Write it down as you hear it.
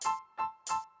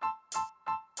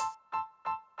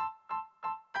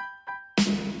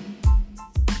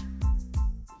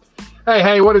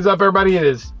Hey, what is up, everybody? It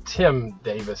is Tim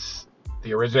Davis,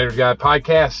 the Originator's Guide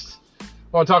podcast. I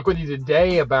want to talk with you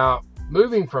today about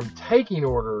moving from taking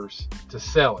orders to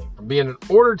selling, from being an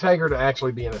order taker to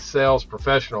actually being a sales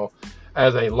professional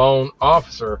as a loan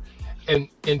officer. And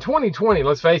in 2020,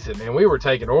 let's face it, man, we were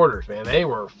taking orders, man. They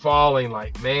were falling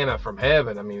like manna from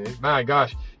heaven. I mean, my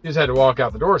gosh, you just had to walk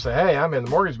out the door and say, hey, I'm in the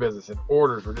mortgage business, and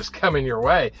orders were just coming your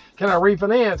way. Can I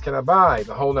refinance? Can I buy?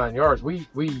 The whole 9 yards. We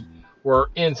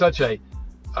were in such a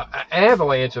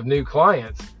avalanche of new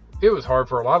clients. It was hard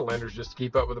for a lot of lenders just to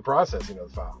keep up with the processing of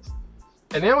the files.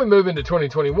 And now we move into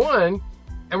 2021,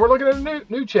 and we're looking at a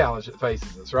new challenge that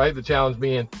faces us, right? The challenge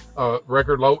being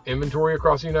record low inventory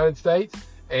across the United States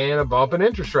and a bump in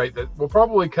interest rate that will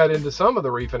probably cut into some of the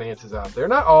refinances out there.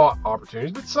 Not all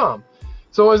opportunities, but some.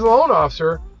 So as a loan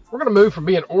officer, we're going to move from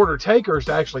being order takers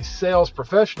to actually sales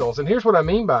professionals. And here's what I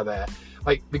mean by that.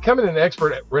 Like becoming an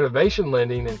expert at renovation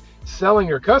lending and selling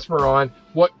your customer on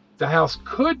what the house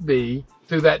could be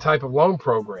through that type of loan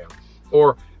program,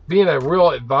 or being a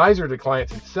real advisor to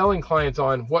clients and selling clients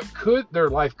on what their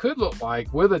life could look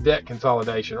like with a debt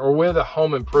consolidation or with a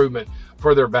home improvement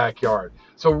for their backyard.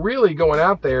 So really going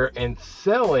out there and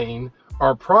selling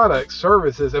our products,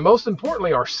 services, and most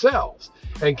importantly, ourselves,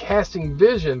 and casting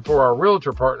vision for our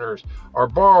realtor partners, our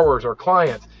borrowers, our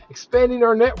clients, expanding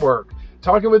our network,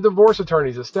 talking with divorce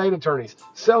attorneys, estate attorneys,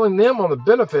 selling them on the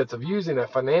benefits of using a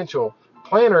financial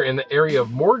planner in the area of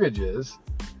mortgages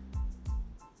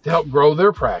to help grow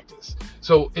their practice.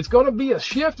 So it's going to be a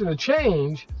shift and a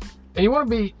change, and you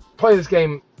want to play this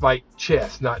game like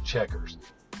chess, not checkers.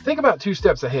 Think about 2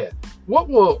 steps ahead. What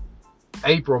will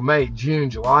April, May, June,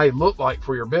 July look like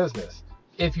for your business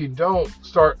if you don't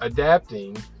start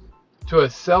adapting to a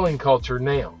selling culture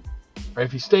now? Right?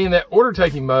 If you stay in that order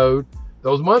taking mode,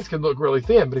 those months can look really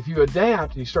thin. But if you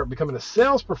adapt and you start becoming a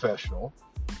sales professional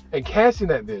and casting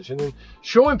that vision and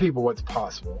showing people what's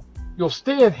possible, you'll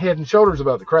stand head and shoulders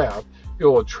above the crowd.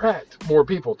 You'll attract more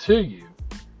people to you,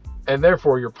 and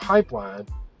therefore your pipeline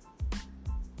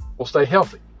will stay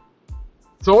healthy.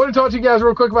 So I want to talk to you guys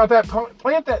real quick about that.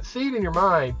 Plant that seed in your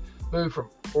mind. Move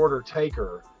from order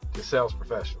taker to sales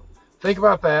professional. Think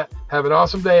about that. Have an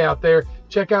awesome day out there.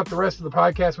 Check out the rest of the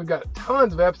podcast. We've got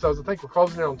tons of episodes. I think we're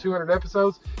closing in on 200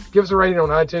 episodes. Give us a rating on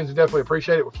iTunes. We definitely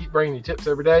appreciate it. We'll keep bringing you tips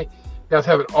every day. You guys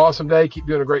have an awesome day. Keep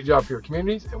doing a great job for your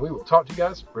communities, and we will talk to you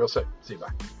guys real soon. See you.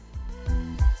 Bye.